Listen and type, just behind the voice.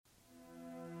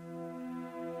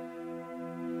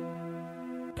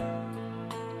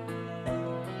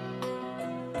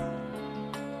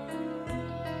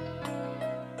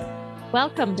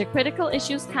Welcome to Critical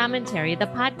Issues Commentary, the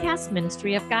podcast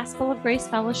ministry of Gospel of Grace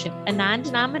Fellowship, a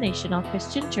non-denominational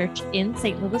Christian church in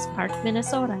St. Louis Park,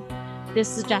 Minnesota.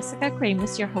 This is Jessica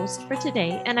Kramus, your host for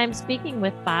today, and I'm speaking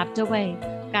with Bob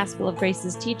DeWay, Gospel of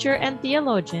Grace's teacher and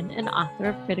theologian and author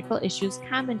of Critical Issues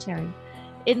Commentary.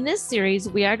 In this series,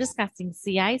 we are discussing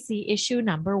CIC issue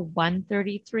number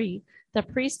 133, the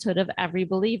Priesthood of Every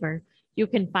Believer. You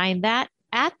can find that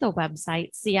at the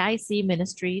website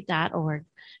cicministry.org.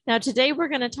 Now, today we're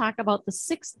going to talk about the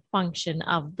sixth function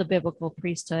of the biblical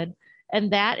priesthood,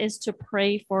 and that is to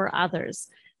pray for others.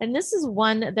 And this is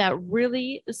one that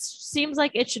really seems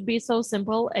like it should be so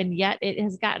simple, and yet it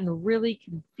has gotten really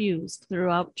confused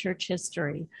throughout church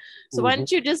history. So why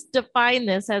don't you just define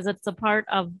this as it's a part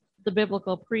of the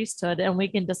biblical priesthood, and we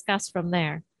can discuss from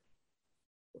there.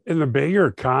 In the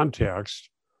bigger context,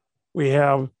 we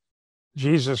have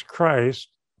Jesus Christ,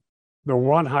 the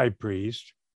one high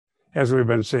priest, as we've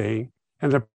been saying,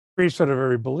 and the priesthood of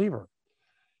every believer.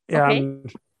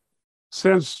 And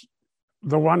since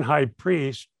the one high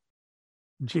priest,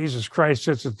 Jesus Christ,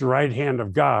 sits at the right hand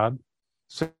of God,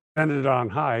 ascended on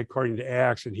high, according to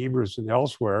Acts and Hebrews and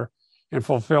elsewhere, in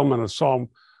fulfillment of Psalm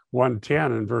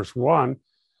 110 and verse 1,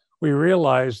 we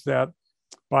realize that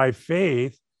by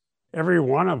faith, every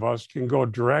one of us can go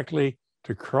directly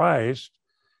to Christ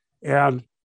and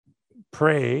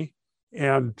pray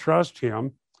and trust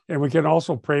him. And we can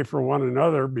also pray for one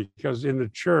another, because in the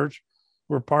church,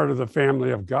 we're part of the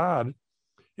family of God,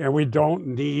 and we don't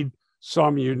need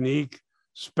some unique,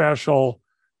 special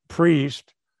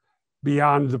priest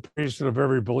beyond the priesthood of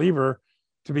every believer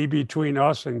to be between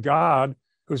us and God,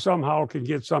 who somehow can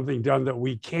get something done that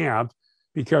we can't,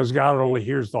 because God only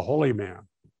hears the holy man.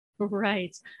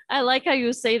 Right. I like how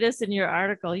you say this in your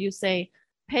article. You say,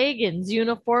 pagans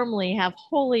uniformly have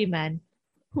holy men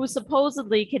who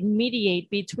supposedly can mediate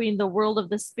between the world of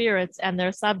the spirits and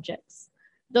their subjects.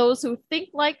 Those who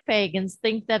think like pagans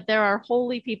think that there are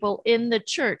holy people in the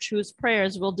church whose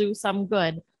prayers will do some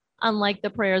good, unlike the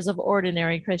prayers of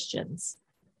ordinary Christians.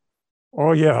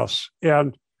 Oh, yes.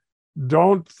 And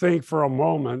don't think for a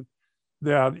moment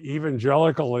that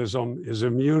evangelicalism is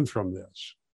immune from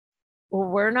this. Well,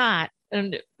 we're not.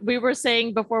 And we were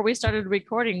saying before we started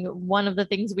recording, one of the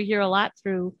things we hear a lot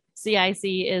through CIC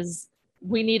is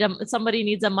somebody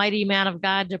needs a mighty man of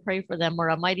God to pray for them, or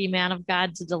a mighty man of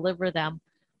God to deliver them.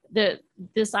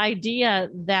 This idea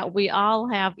that we all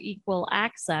have equal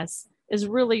access is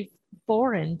really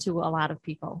foreign to a lot of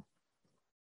people.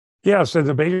 Yes, in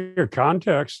the bigger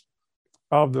context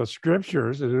of the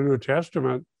scriptures in the New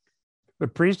Testament, the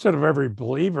priesthood of every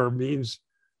believer means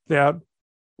that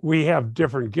we have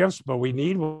different gifts, but we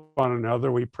need one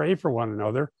another. We pray for one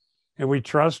another, and we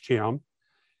trust him.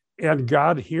 And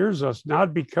God hears us,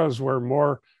 not because we're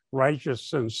more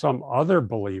righteous than some other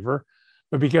believer,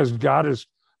 but because God is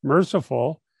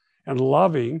merciful and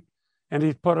loving, and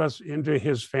he's put us into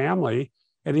his family,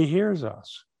 and he hears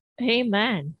us.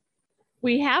 Amen.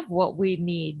 We have what we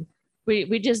need.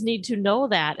 We just need to know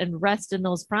that and rest in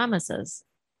those promises.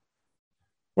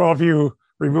 Well, if you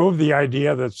remove the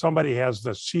idea that somebody has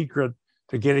the secret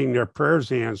to getting their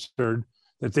prayers answered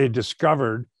that they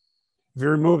discovered, if you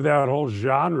remove that whole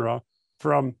genre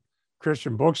from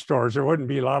Christian bookstores, there wouldn't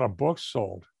be a lot of books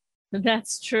sold.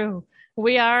 That's true.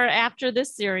 We are, after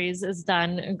this series is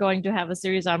done, going to have a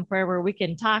series on prayer where we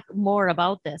can talk more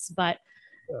about this. But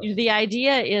the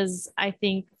idea is, I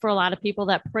think, for a lot of people,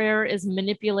 that prayer is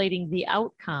manipulating the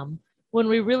outcome, when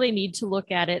we really need to look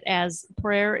at it as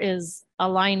prayer is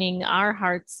aligning our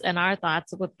hearts and our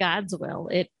thoughts with God's will.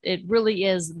 It really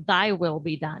is thy will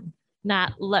be done,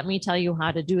 not let me tell you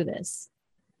how to do this.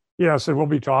 Yes, and we'll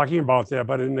be talking about that.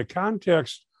 But in the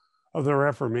context of the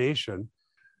Reformation,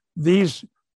 these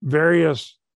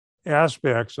various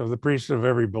aspects of the priesthood of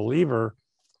every believer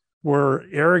were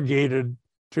arrogated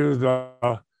to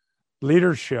the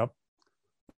leadership.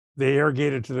 They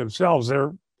arrogated to themselves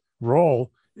their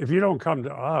role. If you don't come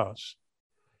to us,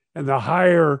 and the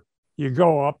higher you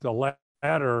go up the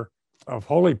ladder of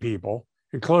holy people,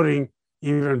 including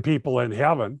even people in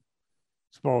heaven,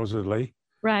 supposedly,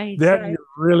 then you're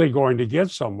really going to get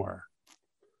somewhere.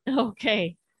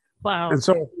 Okay. Wow. And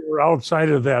so if you're outside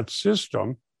of that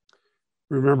system,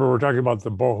 remember we're talking about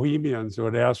the Bohemians who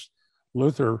had asked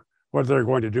Luther what they're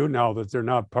going to do now that they're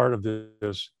not part of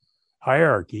this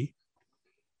hierarchy.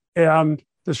 And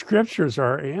the scriptures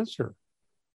are our answer.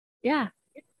 Yeah.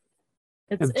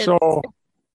 So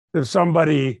if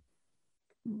somebody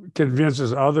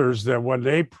convinces others that when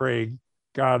they pray,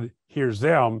 God hears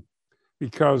them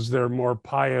because they're more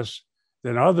pious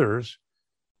than others,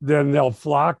 then they'll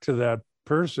flock to that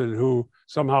person who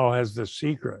somehow has the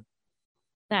secret.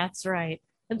 That's right.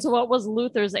 And so what was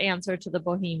Luther's answer to the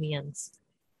Bohemians?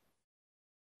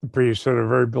 The priesthood of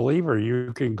every believer.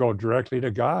 You can go directly to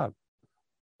God.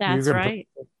 That's You can right. pray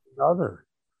for another.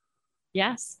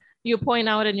 Yes. You point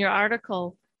out in your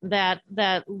article that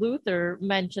Luther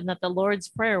mentioned that the Lord's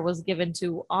Prayer was given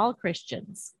to all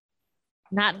Christians,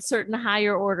 not certain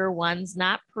higher order ones,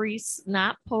 not priests,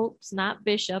 not popes, not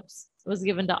bishops. It was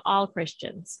given to all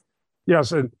Christians.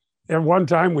 Yes, and at one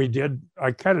time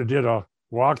I kind of did a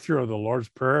walkthrough of the Lord's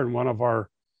Prayer in one of our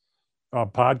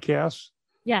podcasts.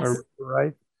 Yes.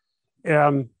 Right.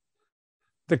 And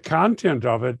the content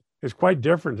of it is quite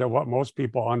different than what most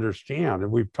people understand.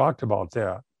 And we've talked about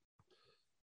that.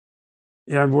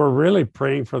 And we're really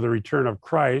praying for the return of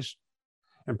Christ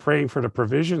and praying for the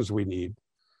provisions we need.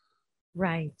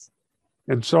 Right.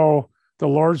 And so the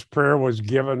Lord's Prayer was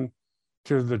given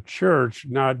to the church,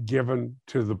 not given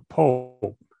to the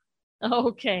Pope.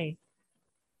 Okay.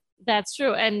 That's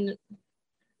true. And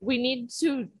we need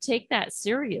to take that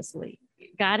seriously.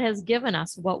 God has given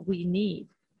us what we need.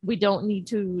 We don't need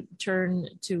to turn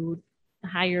to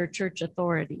higher church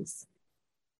authorities.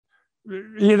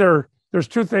 Either there's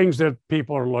two things that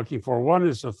people are looking for. One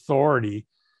is authority,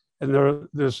 and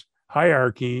this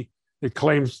hierarchy that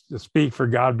claims to speak for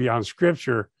God beyond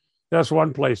Scripture. That's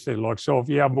one place they look. So if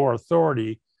you have more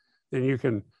authority, then you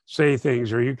can say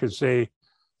things, or you can say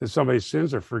that somebody's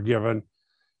sins are forgiven,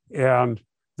 and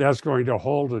that's going to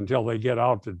hold until they get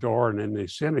out the door and then they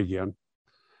sin again.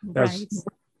 That's Right.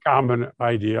 a common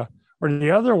idea. Or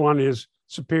the other one is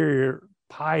superior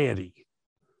piety.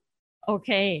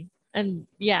 Okay. And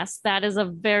yes, that is a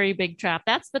very big trap.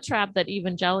 That's the trap that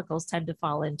evangelicals tend to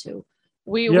fall into.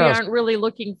 We aren't really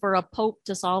looking for a pope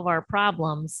to solve our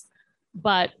problems,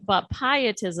 but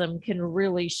pietism can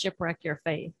really shipwreck your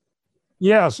faith.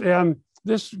 Yes, and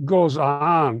this goes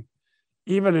on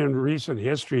even in recent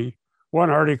history. One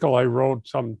article I wrote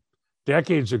some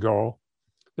decades ago,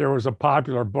 there was a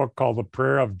popular book called The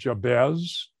Prayer of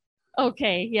Jabez.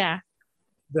 Okay, yeah.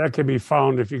 That can be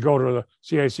found if you go to the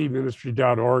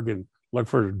cicministry.org and look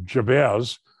for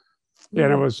Jabez. Mm-hmm.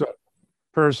 And it was a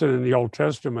person in the Old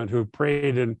Testament who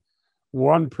prayed, and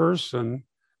one person,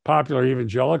 popular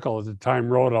evangelical at the time,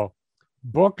 wrote a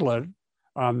booklet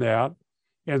on that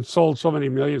and sold so many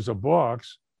millions of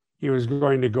books. He was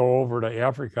going to go over to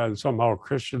Africa and somehow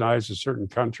Christianize a certain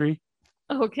country.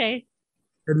 Okay.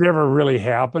 It never really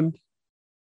happened.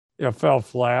 It fell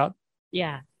flat.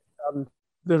 Yeah.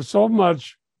 There's so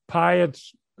much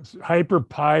pious, hyper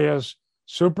pious,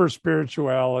 super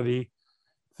spirituality,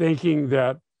 thinking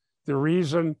that the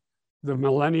reason the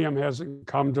millennium hasn't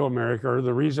come to America, or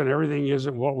the reason everything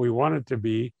isn't what we want it to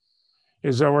be,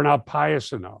 is that we're not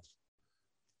pious enough.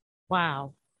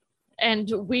 Wow.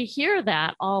 And we hear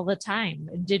that all the time.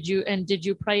 Did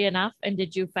you pray enough? And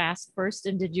did you fast first?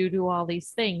 And did you do all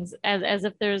these things? As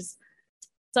if there's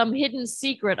some hidden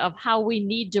secret of how we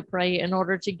need to pray in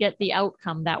order to get the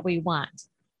outcome that we want.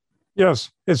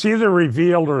 Yes, it's either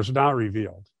revealed or it's not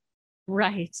revealed.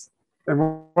 Right.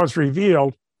 And what's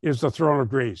revealed is the throne of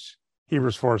grace,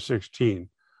 Hebrews 4:16.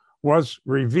 What's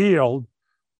revealed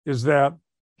is that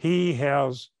he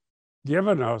has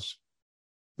given us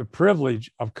the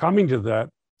privilege of coming to that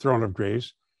throne of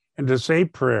grace and to say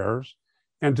prayers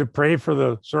and to pray for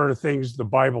the sort of things the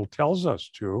Bible tells us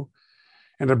to,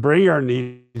 and to bring our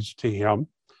needs to him,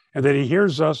 and that he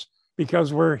hears us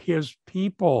because we're his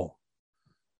people.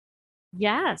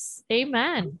 Yes.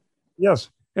 Amen. Yes.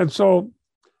 And so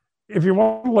if you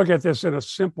want to look at this in a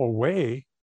simple way,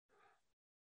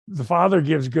 the Father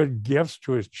gives good gifts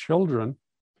to his children.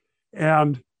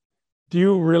 And do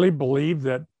you really believe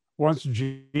that once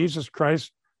Jesus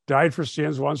Christ died for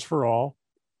sins once for all,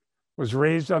 was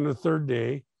raised on the third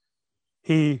day,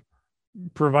 he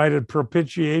provided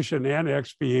propitiation and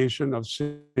expiation of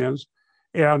sins,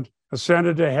 and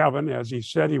ascended to heaven as he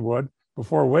said he would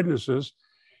before witnesses,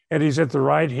 and he's at the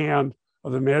right hand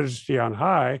of the Majesty on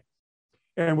high,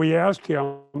 and we ask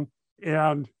him,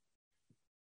 and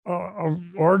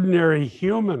an ordinary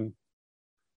human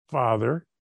father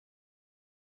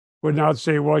would not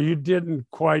say, well, you didn't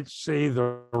quite say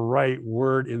the right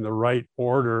word in the right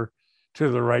order to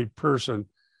the right person,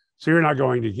 so you're not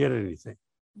going to get anything.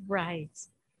 Right.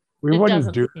 We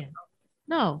wouldn't do that.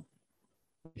 No.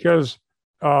 Because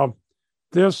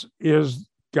this is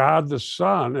God the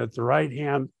Son at the right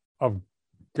hand of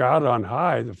God on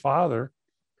high, the Father,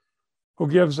 who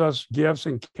gives us gifts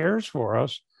and cares for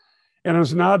us. And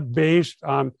it's not based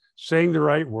on saying the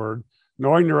right word,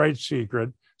 knowing the right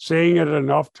secret, saying it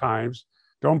enough times.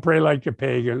 Don't pray like the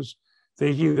pagans,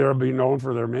 thinking they'll be known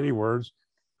for their many words.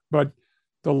 But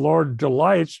the Lord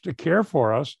delights to care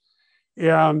for us.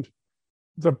 And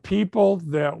the people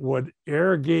that would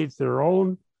arrogate their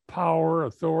own power,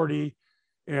 authority,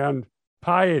 and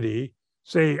piety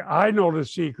say, I know the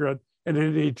secret, and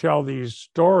then they tell these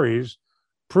stories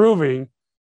proving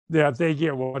that they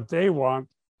get what they want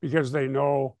because they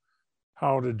know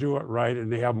how to do it right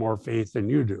and they have more faith than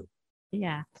you do.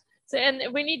 Yeah. So,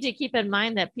 and we need to keep in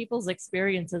mind that people's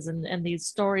experiences and these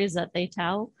stories that they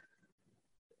tell,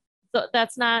 so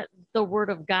that's not the word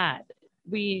of God.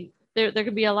 There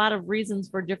could be a lot of reasons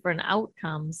for different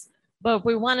outcomes, but if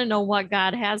we want to know what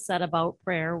God has said about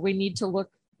prayer, we need to look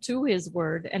to his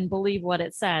word and believe what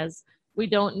it says. We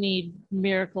don't need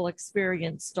miracle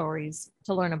experience stories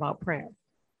to learn about prayer.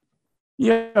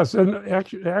 Yes, and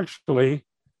actually,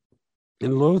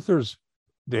 in Luther's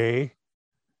day,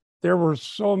 there were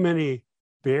so many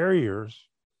barriers.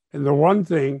 And the one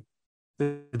thing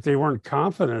that they weren't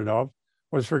confident of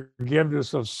was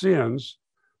forgiveness of sins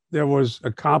that was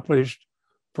accomplished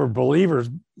for believers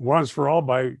once for all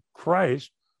by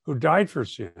Christ, who died for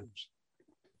sins.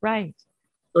 Right.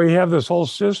 So you have this whole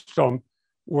system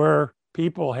where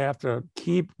people have to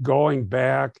keep going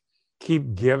back,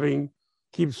 keep giving,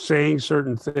 keep saying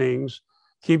certain things,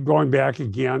 keep going back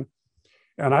again.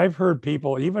 And I've heard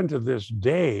people, even to this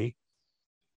day,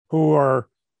 who are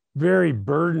very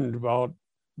burdened about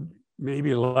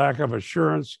maybe lack of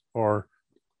assurance, or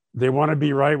they want to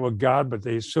be right with God, but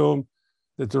they assume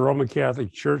that the Roman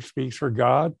Catholic Church speaks for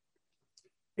God.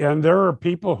 And there are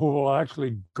people who will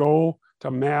actually go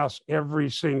to Mass every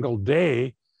single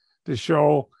day to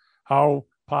show how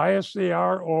pious they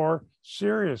are or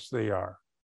serious they are.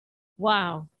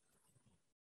 Wow.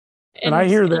 And I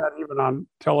hear that even on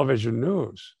television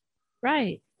news.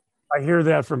 Right. I hear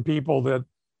that from people that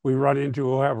we run into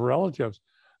who have relatives.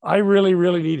 I really,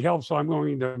 really need help, so I'm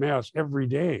going to Mass every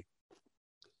day.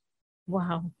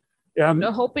 Wow. And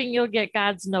hoping you'll get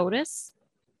God's notice.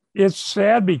 It's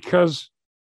sad because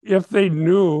if they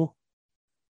knew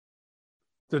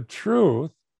the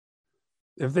truth,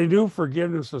 if they knew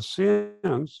forgiveness of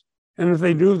sins, and if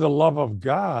they knew the love of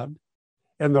God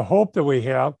and the hope that we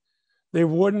have, they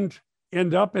wouldn't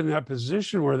end up in that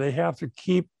position where they have to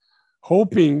keep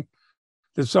hoping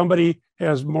that somebody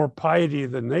has more piety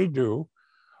than they do,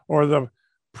 or the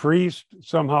priest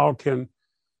somehow can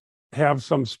have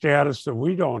some status that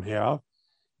we don't have.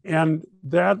 And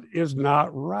that is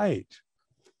not right.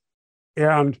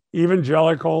 And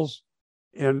evangelicals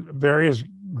and various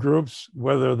groups,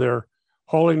 whether they're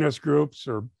holiness groups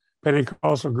or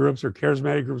Pentecostal groups or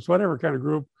charismatic groups, whatever kind of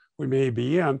group we may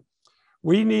be in,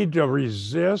 we need to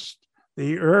resist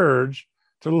the urge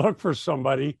to look for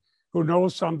somebody who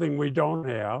knows something we don't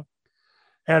have,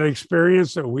 had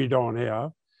experience that we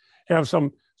don't have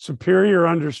some superior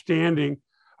understanding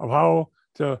of how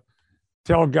to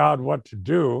tell God what to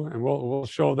do. And we'll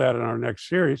show that in our next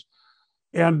series.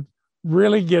 And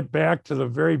really get back to the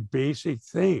very basic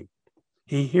thing.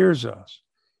 He hears us.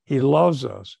 He loves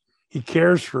us. He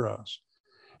cares for us.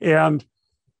 And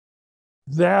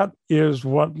that is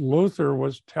what Luther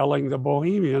was telling the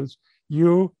Bohemians.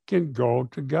 You can go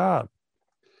to God.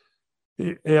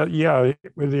 Yeah,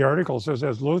 the article says,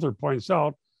 as Luther points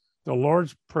out, the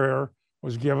Lord's Prayer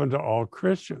was given to all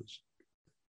Christians.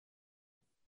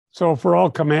 So if we're all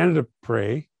commanded to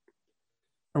pray,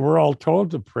 and we're all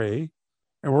told to pray,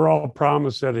 and we're all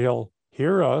promised that he'll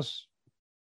hear us,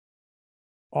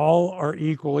 all are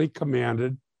equally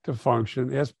commanded to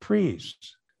function as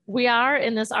priests. We are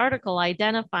in this article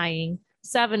identifying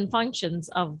 7 functions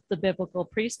of the biblical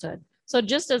priesthood. So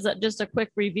just as a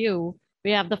quick review,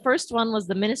 we have the first one was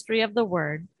the ministry of the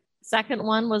word. Second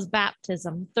one was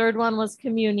baptism. Third one was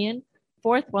communion.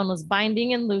 Fourth one was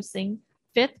binding and loosing.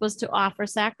 Fifth was to offer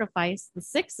sacrifice. The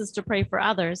sixth is to pray for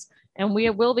others. And we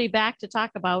will be back to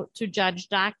talk about to judge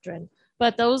doctrine.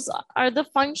 But those are the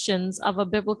functions of a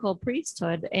biblical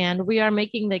priesthood. And we are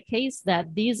making the case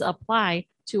that these apply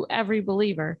to every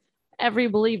believer. Every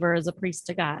believer is a priest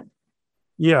to God.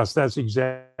 Yes, that's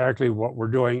exactly what we're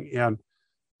doing. And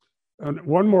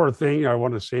one more thing I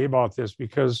want to say about this,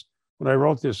 because when I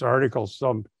wrote this article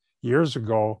some years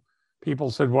ago,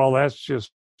 people said, well, that's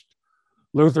just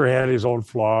Luther had his own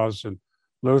flaws and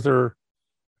Luther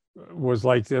was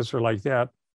like this or like that,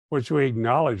 which we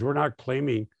acknowledge. We're not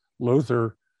claiming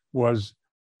Luther was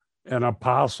an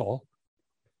apostle.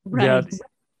 Right. That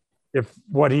if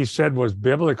what he said was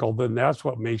biblical, then that's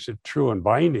what makes it true and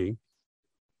binding.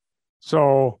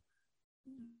 So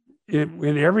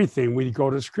in everything, we go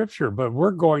to Scripture, but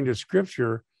we're going to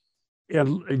Scripture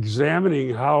and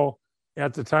examining how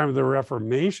at the time of the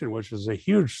Reformation, which is a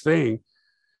huge thing,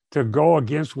 to go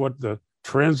against what the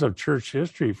trends of church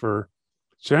history for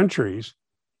centuries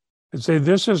and say,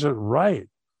 this isn't right.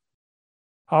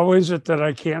 How is it that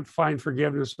I can't find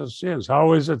forgiveness of sins?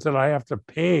 How is it that I have to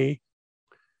pay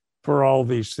for all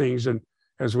these things? And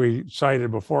as we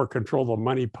cited before, control the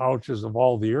money pouches of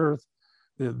all the earth,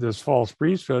 this false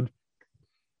priesthood.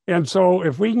 And so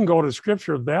if we can go to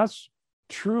scripture, that's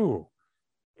true.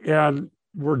 And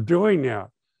we're doing that.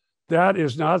 That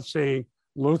is not saying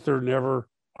Luther never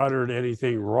uttered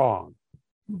anything wrong.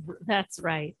 That's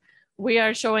right. We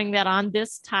are showing that on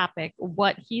this topic,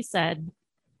 what he said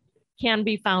can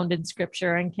be found in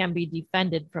scripture and can be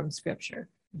defended from scripture.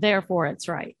 Therefore, it's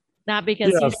right. Not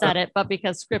because he said it, but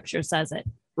because scripture says it.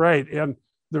 Right. And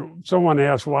someone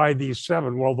asked, why these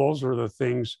 7? Well, those are the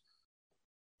things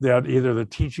that either the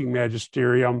teaching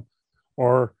magisterium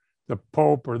or the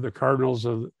Pope or the cardinals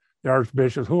of the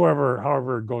archbishops,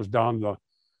 however it goes down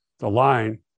the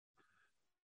line,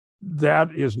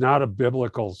 that is not a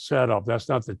biblical setup. That's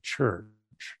not the church.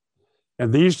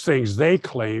 And these things they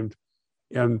claimed,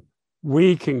 and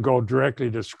we can go directly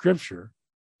to scripture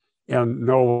and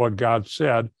know what God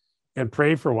said and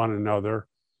pray for one another.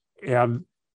 And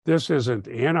this isn't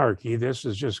anarchy. This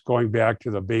is just going back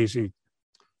to the basic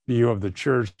view of the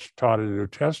church taught in the New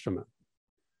Testament.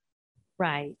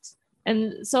 Right.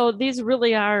 And so these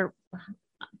really are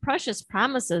precious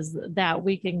promises that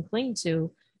we can cling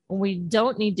to. We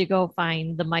don't need to go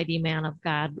find the mighty man of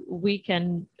God. We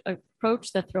can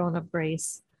approach the throne of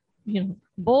grace,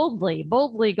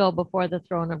 boldly go before the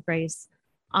throne of grace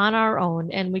on our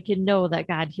own, and we can know that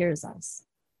God hears us.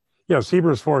 Yes,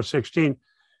 Hebrews 4:16.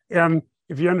 And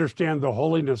if you understand the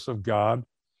holiness of God,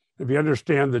 if you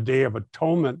understand the Day of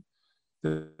Atonement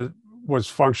that was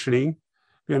functioning,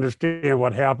 if you understand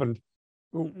what happened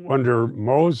under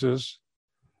Moses,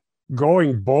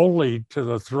 going boldly to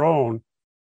the throne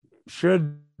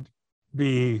should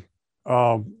be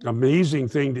an amazing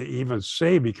thing to even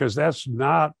say, because that's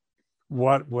not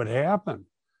what would happen.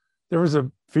 There was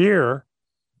a fear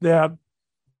that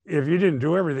if you didn't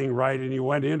do everything right and you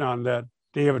went in on that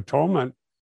Day of Atonement,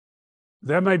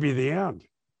 that might be the end.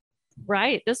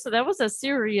 Right. That was a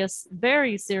serious,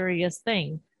 very serious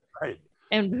thing. Right.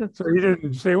 And so you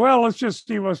didn't say, well, let's just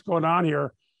see what's going on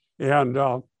here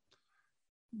and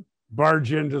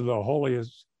barge into the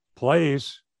holiest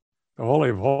place, the Holy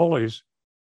of Holies,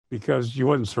 because you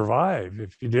wouldn't survive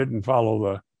if you didn't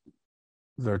follow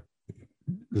the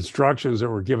instructions that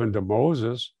were given to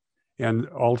Moses and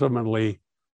ultimately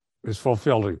is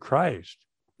fulfilled in Christ.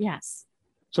 Yes.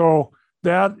 So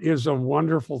that is a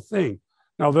wonderful thing.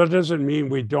 Now, that doesn't mean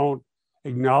we don't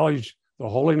acknowledge the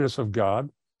holiness of God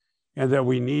and that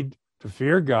we need to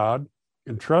fear God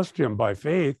and trust him by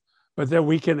faith, but that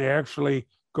we can actually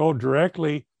go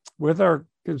directly with our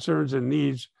concerns and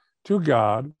needs to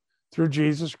God through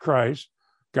Jesus Christ,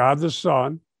 God the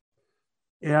Son,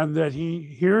 and that he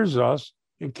hears us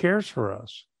and cares for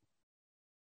us.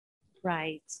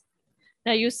 Right.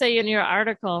 Now, you say in your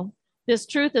article, this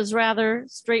truth is rather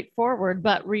straightforward,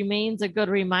 but remains a good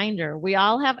reminder. We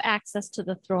all have access to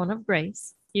the throne of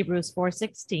grace, Hebrews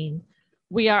 4:16.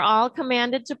 We are all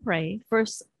commanded to pray, 1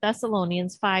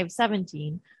 Thessalonians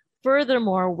 5:17.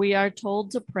 Furthermore, we are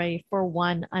told to pray for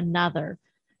one another.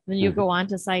 Then you go on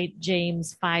to cite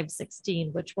James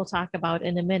 5:16, which we'll talk about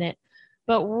in a minute.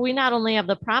 But we not only have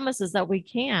the promises that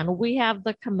we have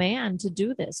the command to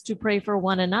do this, to pray for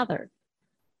one another.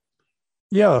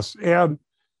 Yes, and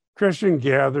Christian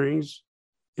gatherings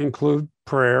include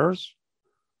prayers,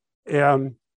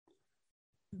 and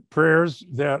prayers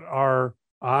that are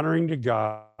honoring to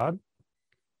God.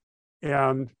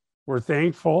 And we're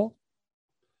thankful.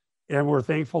 And we're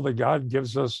thankful that God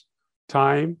gives us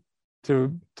time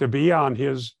to be on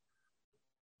his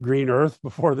green earth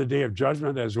before the day of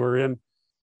judgment, as we're in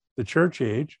the church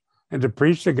age, and to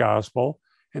preach the gospel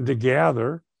and to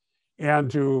gather and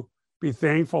to be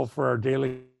thankful for our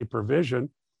daily provision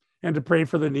and to pray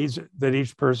for the needs that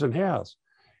each person has.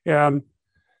 And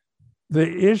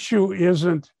the issue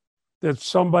isn't that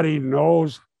somebody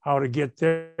knows how to get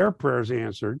their prayers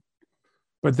answered,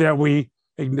 but that we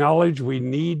acknowledge we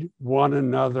need one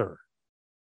another.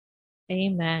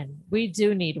 Amen. We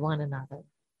do need one another.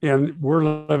 And we're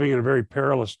living in very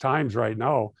perilous times right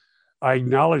now. I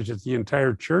acknowledge that the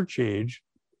entire church age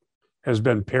has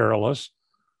been perilous,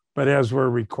 but as we're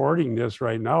recording this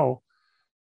right now,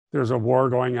 there's a war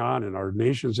going on and our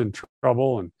nation's in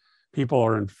trouble and people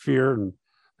are in fear and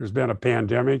there's been a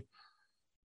pandemic.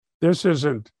 This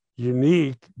isn't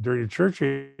unique during the church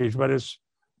age, but it's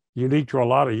unique to a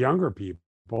lot of younger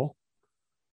people.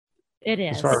 It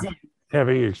is. As far as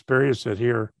having experienced it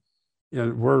here,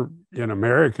 we're in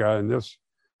America, and this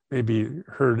may be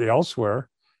heard elsewhere,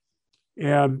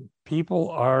 and people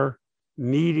are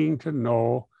needing to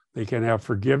know they can have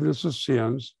forgiveness of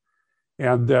sins,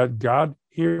 and that God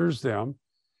hears them.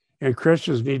 And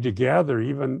Christians need to gather,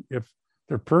 even if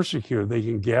they're persecuted, they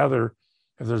can gather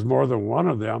if there's more than one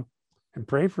of them and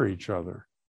pray for each other.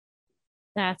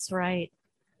 That's right.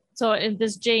 So in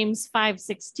this James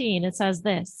 5:16, it says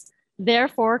this,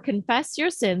 therefore confess your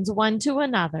sins one to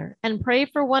another and pray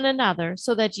for one another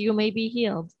so that you may be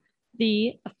healed.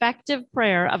 The effective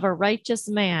prayer of a righteous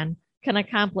man can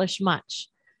accomplish much.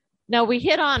 Now, we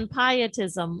hit on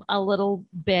pietism a little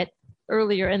bit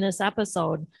earlier in this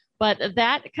episode, but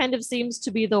that kind of seems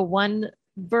to be the one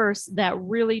verse that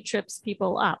really trips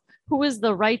people up. Who is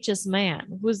the righteous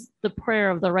man? Who's the prayer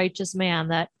of the righteous man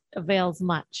that avails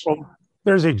much? Well,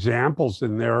 there's examples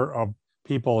in there of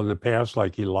people in the past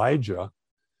like Elijah.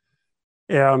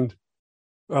 And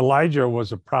Elijah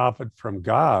was a prophet from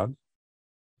God,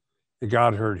 and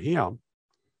God heard him.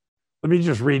 Let me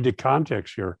just read the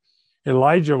context here.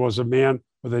 Elijah was a man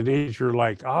with a nature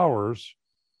like ours,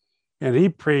 and he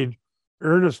prayed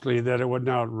earnestly that it would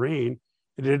not rain.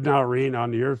 It did not rain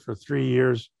on the earth for 3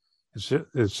 years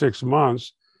and 6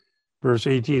 months. Verse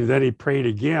 18, then he prayed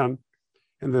again,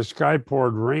 and the sky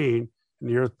poured rain, and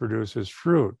the earth produces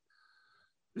fruit.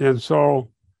 And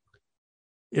so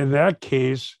in that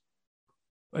case,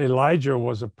 Elijah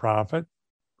was a prophet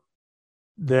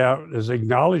that is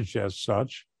acknowledged as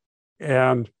such,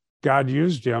 and God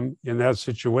used him in that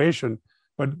situation.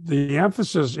 But the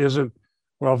emphasis isn't,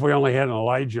 well, if we only had an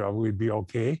Elijah, we'd be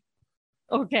okay.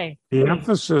 Okay. The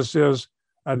emphasis is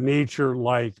a nature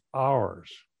like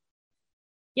ours.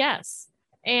 Yes.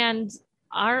 And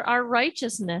our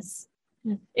righteousness,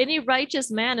 any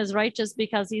righteous man is righteous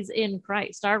because he's in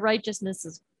Christ. Our righteousness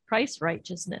is Christ's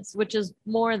righteousness, which is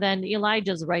more than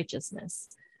Elijah's righteousness.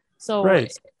 So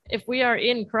right. If we are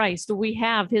in Christ, we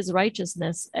have his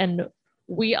righteousness, and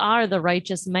we are the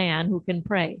righteous man who can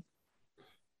pray.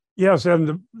 Yes,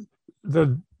 and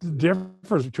the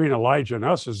difference between Elijah and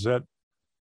us is that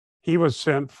he was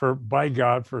sent by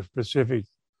God for a specific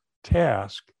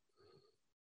task.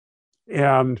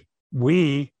 And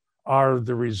we are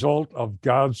the result of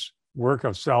God's work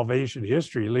of salvation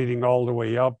history, leading all the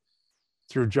way up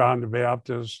through John the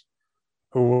Baptist,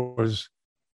 who was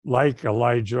like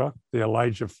Elijah, the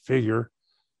Elijah figure,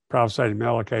 prophesied in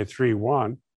Malachi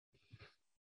 3:1.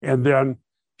 And then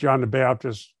John the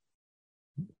Baptist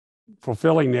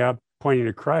fulfilling that, pointing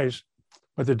to Christ.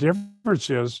 But the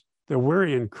difference is that we're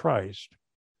in Christ.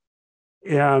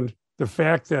 And the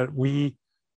fact that we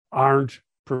aren't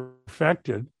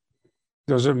perfected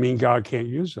doesn't mean God can't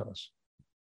use us.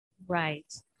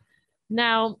 Right.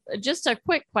 Now, just a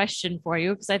quick question for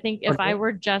you, because I think if I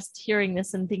were just hearing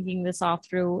this and thinking this all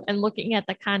through and looking at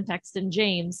the context in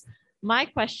James, my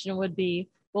question would be,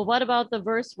 well, what about the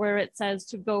verse where it says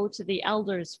to go to the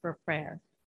elders for prayer?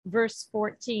 Verse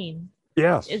 14.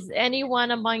 Yes. Is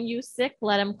anyone among you sick?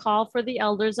 Let him call for the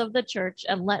elders of the church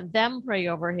and let them pray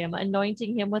over him,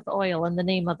 anointing him with oil in the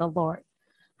name of the Lord.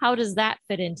 How does that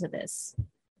fit into this?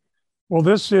 Well,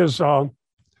 this is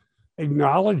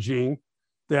acknowledging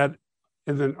that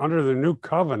under the new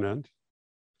covenant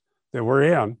that we're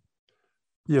in,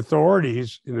 the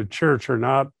authorities in the church are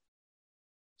not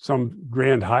some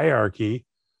grand hierarchy,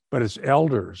 but it's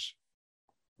elders.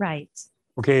 Right.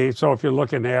 Okay, so if you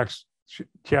look in Acts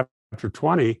chapter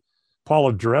 20, Paul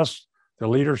addressed the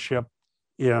leadership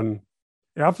in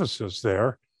Ephesus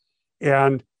there.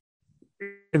 And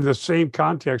in the same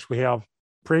context, we have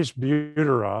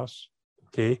presbyteros,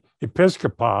 okay,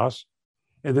 episkopos,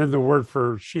 and then the word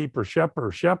for sheep or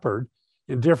shepherd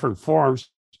in different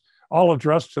forms, all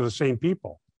addressed to the same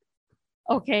people.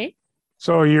 Okay.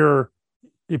 So your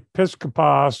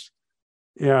episkopos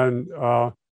and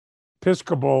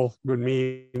episcopal would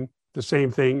mean the same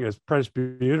thing as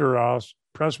presbyteros,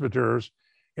 presbyters,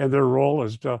 and their role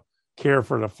is to care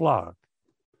for the flock.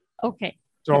 Okay.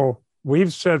 So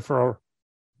we've said for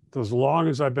as long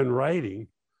as I've been writing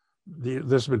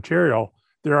this material,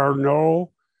 there are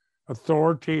no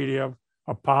authoritative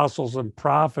apostles and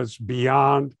prophets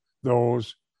beyond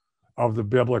those of the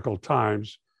biblical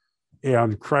times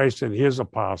and Christ and his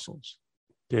apostles.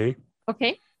 Okay.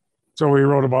 Okay. So we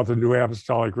wrote about the New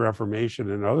Apostolic Reformation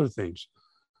and other things.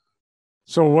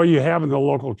 So what you have in the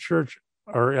local church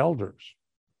are elders.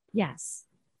 Yes.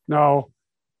 Now,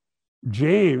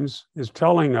 James is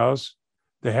telling us,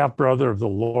 the half-brother of the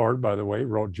Lord, by the way,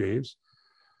 wrote James,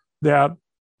 that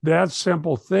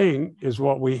simple thing is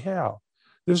what we have.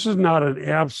 This is not an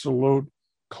absolute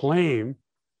claim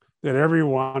that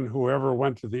everyone who ever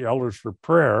went to the elders for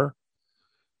prayer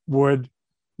would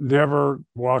never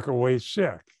walk away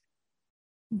sick.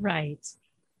 Right.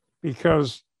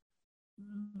 Because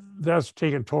that's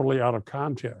taken totally out of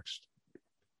context.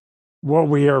 What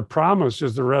we are promised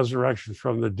is the resurrection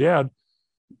from the dead,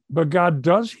 but God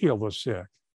does heal the sick.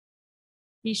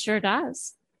 He sure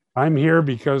does. I'm here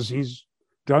because he's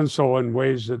done so in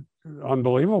ways that are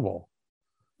unbelievable.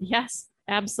 Yes,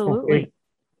 absolutely. Okay.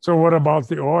 So what about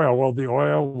the oil? Well, the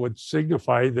oil would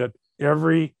signify that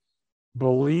every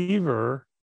believer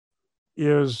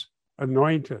is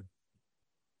anointed.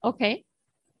 Okay.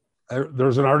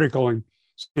 There's an article in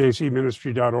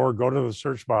cacministry.org. Go to the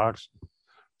search box.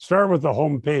 Start with the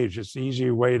home page. It's the easy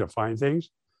way to find things.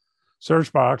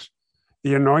 Search box,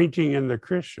 the anointing in the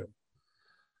Christian.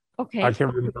 Okay. I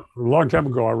can't remember. A long time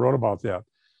ago, I wrote about that.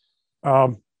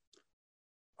 How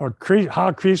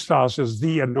Christos is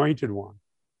the anointed one.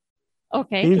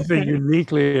 Okay. He's the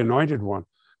uniquely anointed one.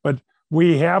 But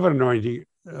we have an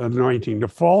anointing. The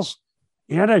false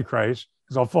Antichrist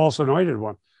is a false anointed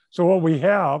one. So what we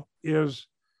have is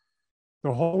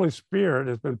the Holy Spirit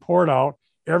has been poured out.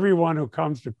 Everyone who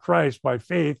comes to Christ by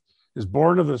faith is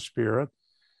born of the Spirit,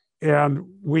 and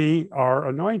we are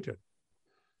anointed.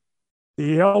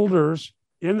 The elders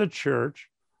in the church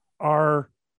are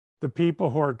the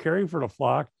people who are caring for the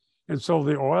flock. And so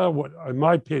the oil would, in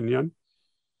my opinion,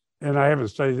 and I haven't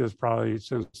studied this probably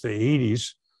since the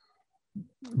 80s,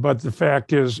 but the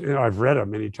fact is, I've read it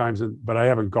many times, but I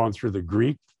haven't gone through the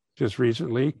Greek just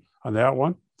recently on that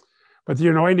one. But the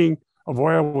anointing of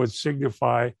oil would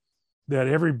signify that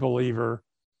every believer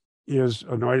is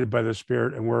anointed by the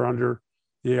Spirit, and we're under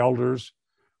the elders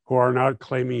who are not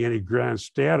claiming any grand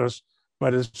status,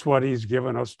 but it's what he's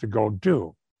given us to go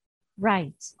do.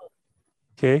 Right.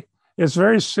 Okay. It's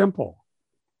very simple.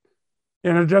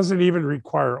 And it doesn't even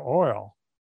require oil.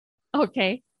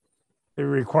 Okay. It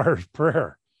requires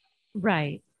prayer.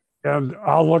 Right. And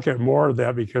I'll look at more of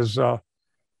that because I've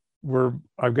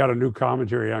got a new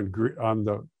commentary on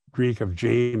the Greek of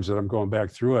James that I'm going back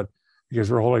through it because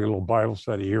we're holding a little Bible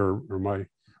study here, or my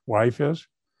wife is.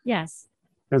 Yes.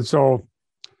 And so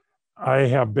I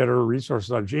have better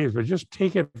resources on James, but just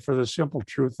take it for the simple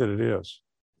truth that it is.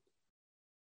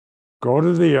 Go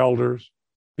to the elders,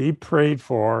 be prayed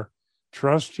for,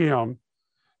 trust him,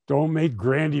 don't make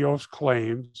grandiose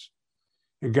claims,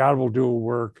 and God will do a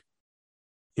work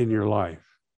in your life.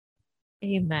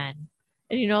 Amen.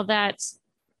 And that's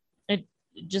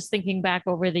just thinking back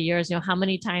over the years, how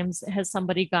many times has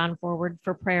somebody gone forward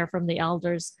for prayer from the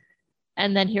elders?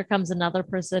 And then here comes another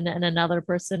person and another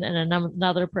person and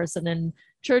another person, and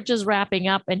church is wrapping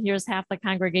up, and here's half the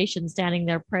congregation standing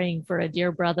there praying for a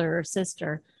dear brother or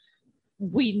sister.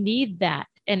 We need that.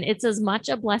 And it's as much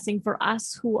a blessing for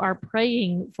us who are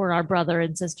praying for our brother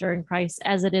and sister in Christ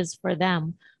as it is for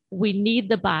them. We need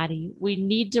the body. We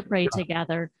need to pray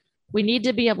together. We need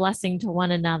to be a blessing to one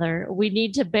another. We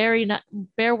need to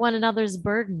bear one another's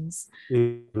burdens.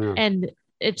 Yeah. And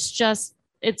it's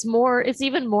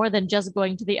even more than just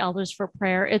going to the elders for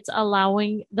prayer. It's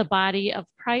allowing the body of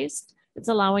Christ. It's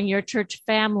allowing your church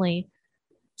family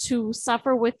to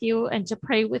suffer with you and to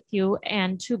pray with you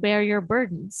and to bear your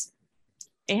burdens.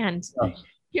 And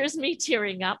here's me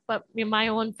tearing up, but my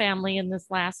own family in this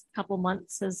last couple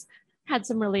months has had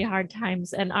some really hard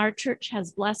times, and our church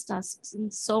has blessed us in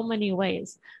so many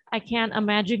ways. I can't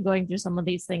imagine going through some of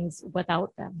these things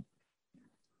without them.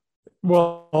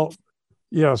 Well,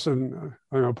 yes, and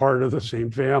I'm a part of the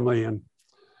same family, and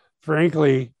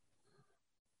frankly,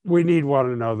 we need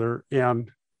one another,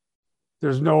 and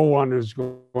there's no one who's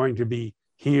going to be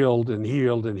healed and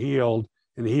healed and healed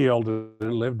and healed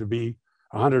and live to be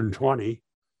 120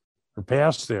 or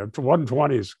past there.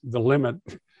 120 is the limit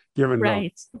given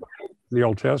Right. in the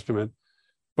Old Testament.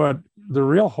 But the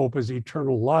real hope is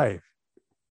eternal life.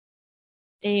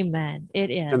 Amen. It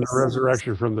is. And the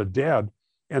resurrection from the dead.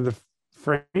 And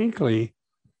frankly,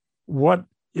 what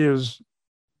is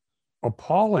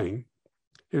appalling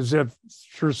is that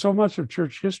through so much of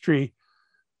church history,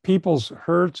 people's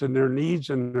hurts and their needs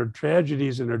and their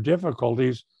tragedies and their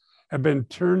difficulties have been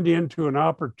turned into an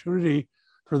opportunity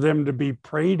for them to be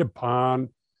preyed upon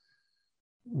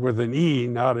with an E,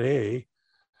 not A,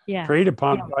 preyed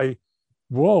upon by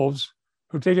wolves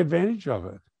who take advantage of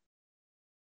it.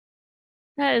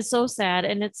 That is so sad,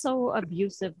 and it's so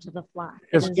abusive to the flock.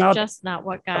 It's just not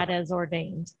what God has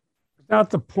ordained. Not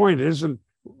the point. It isn't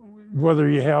whether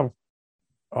you have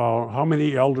how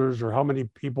many elders or how many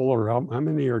people or how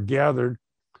many are gathered,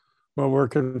 but we're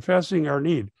confessing our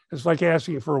need. It's like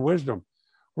asking for wisdom.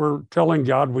 We're telling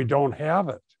God we don't have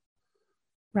it.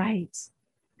 Right.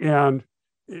 And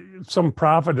some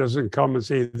prophet doesn't come and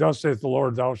say, thus saith the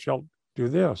Lord, thou shalt do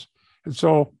this. And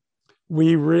so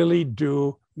we really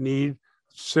do need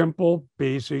simple,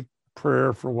 basic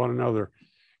prayer for one another.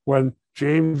 When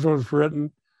James was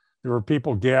written, there were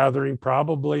people gathering,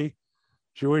 probably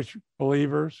Jewish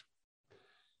believers,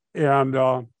 and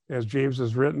as James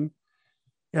is written,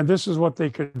 and this is what they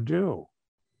could do.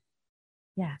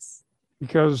 Yes.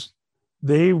 Because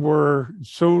they were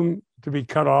soon to be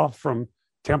cut off from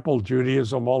temple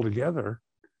Judaism altogether.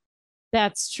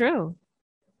 That's true.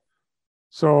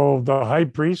 So the high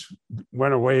priest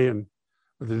went away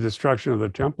with the destruction of the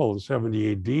temple in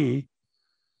 70 AD.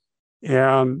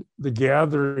 And the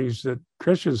gatherings that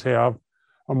Christians have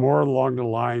are more along the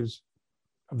lines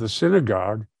of the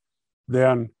synagogue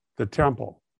than the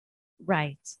temple.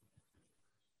 Right.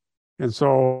 And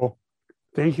so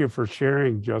thank you for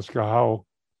sharing, Jessica, how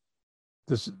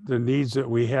the needs that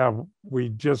we have, we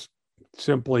just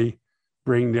simply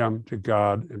bring them to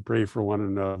God and pray for one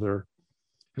another.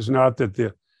 It's not that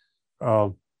the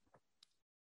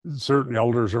certain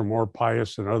elders are more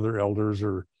pious than other elders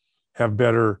or have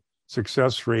better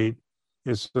success rate.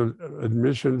 It's the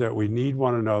admission that we need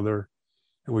one another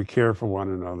and we care for one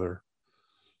another.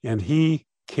 And He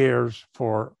cares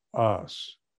for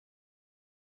us.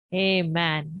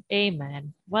 Amen.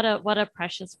 Amen. What a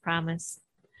precious promise.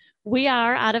 We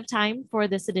are out of time for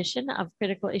this edition of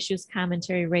Critical Issues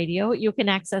Commentary Radio. You can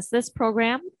access this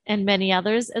program and many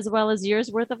others, as well as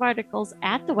years worth of articles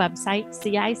at the website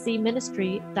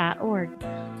cicministry.org.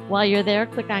 While you're there,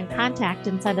 click on Contact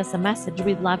and send us a message.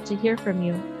 We'd love to hear from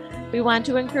you. We want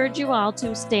to encourage you all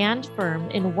to stand firm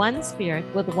in one spirit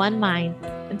with one mind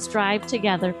and strive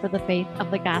together for the faith of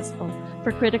the gospel.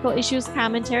 For Critical Issues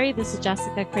Commentary, this is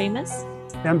Jessica Kramus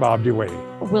and Bob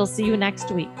DeWay. We'll see you next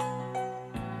week.